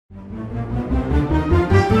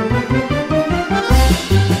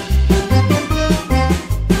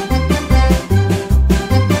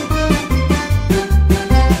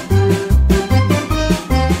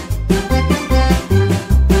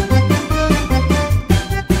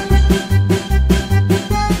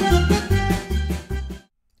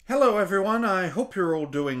hope you're all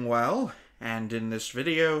doing well, and in this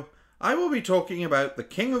video, I will be talking about the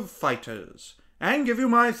King of Fighters, and give you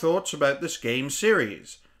my thoughts about this game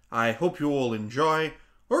series. I hope you all enjoy,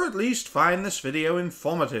 or at least find this video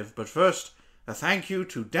informative, but first, a thank you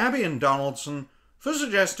to Dabion Donaldson for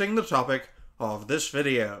suggesting the topic of this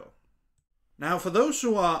video. Now, for those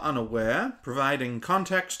who are unaware, providing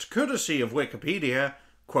context courtesy of Wikipedia,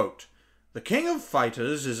 quote, "The King of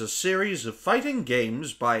Fighters is a series of fighting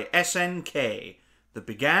games by SNK that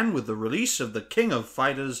began with the release of the King of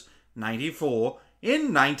Fighters 94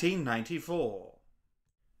 in 1994.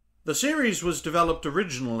 The series was developed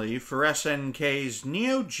originally for SNK's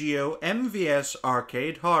Neo Geo MVS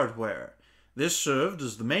arcade hardware. This served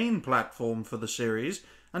as the main platform for the series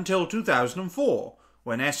until 2004,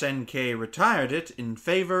 when SNK retired it in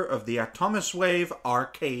favor of the Atomiswave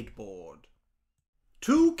arcade board.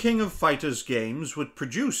 Two King of Fighters games were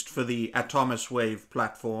produced for the Atomiswave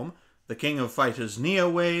platform, the King of Fighters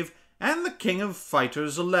Neowave and the King of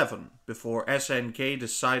Fighters 11, before SNK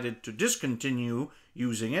decided to discontinue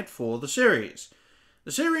using it for the series.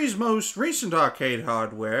 The series' most recent arcade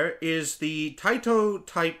hardware is the Taito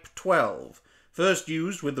Type 12, first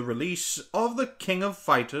used with the release of the King of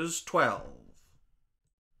Fighters 12.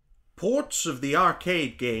 Ports of the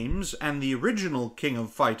arcade games and the original King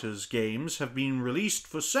of Fighters games have been released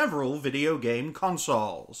for several video game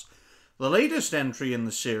consoles. The latest entry in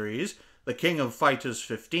the series, the King of Fighters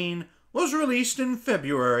 15, was released in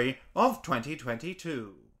February of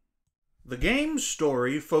 2022. The game's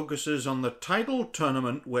story focuses on the title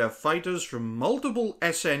tournament where fighters from multiple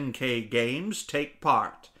SNK games take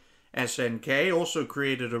part. SNK also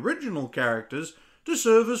created original characters to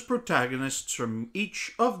serve as protagonists from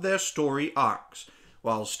each of their story arcs,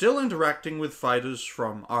 while still interacting with fighters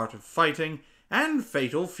from Art of Fighting and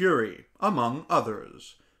Fatal Fury, among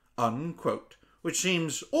others." Unquote. Which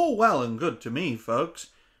seems all well and good to me, folks.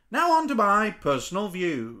 Now on to my personal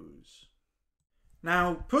views.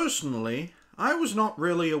 Now, personally, I was not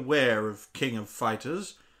really aware of King of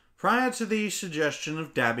Fighters prior to the suggestion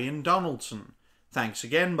of Dabion Donaldson. Thanks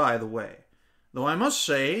again, by the way. Though I must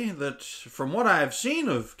say that from what I have seen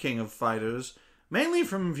of King of Fighters, mainly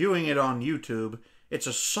from viewing it on YouTube, it's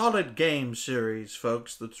a solid game series,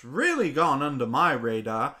 folks, that's really gone under my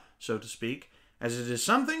radar, so to speak, as it is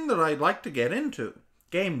something that I'd like to get into,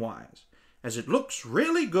 game-wise, as it looks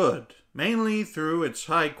really good, mainly through its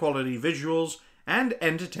high-quality visuals and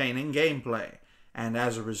entertaining gameplay. And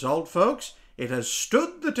as a result, folks, it has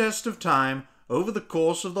stood the test of time over the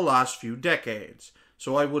course of the last few decades.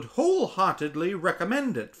 So I would wholeheartedly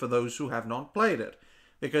recommend it for those who have not played it,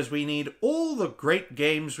 because we need all the great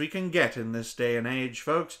games we can get in this day and age,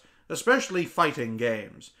 folks, especially fighting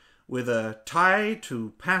games, with a tie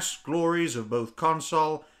to past glories of both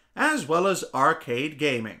console as well as arcade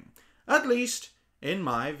gaming, at least in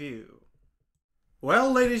my view.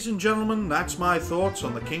 Well, ladies and gentlemen, that's my thoughts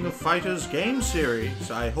on the King of Fighters game series.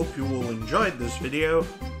 I hope you all enjoyed this video.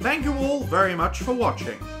 Thank you all very much for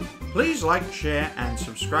watching. Please like, share, and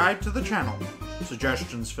subscribe to the channel.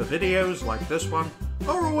 Suggestions for videos like this one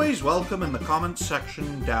are always welcome in the comments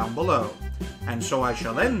section down below. And so I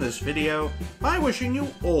shall end this video by wishing you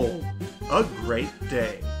all a great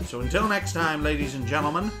day. So until next time, ladies and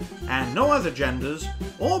gentlemen, and no other genders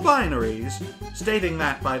or binaries, stating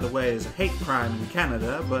that, by the way, is a hate crime in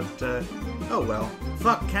Canada, but, oh well,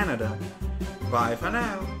 fuck Canada. Bye for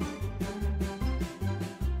now.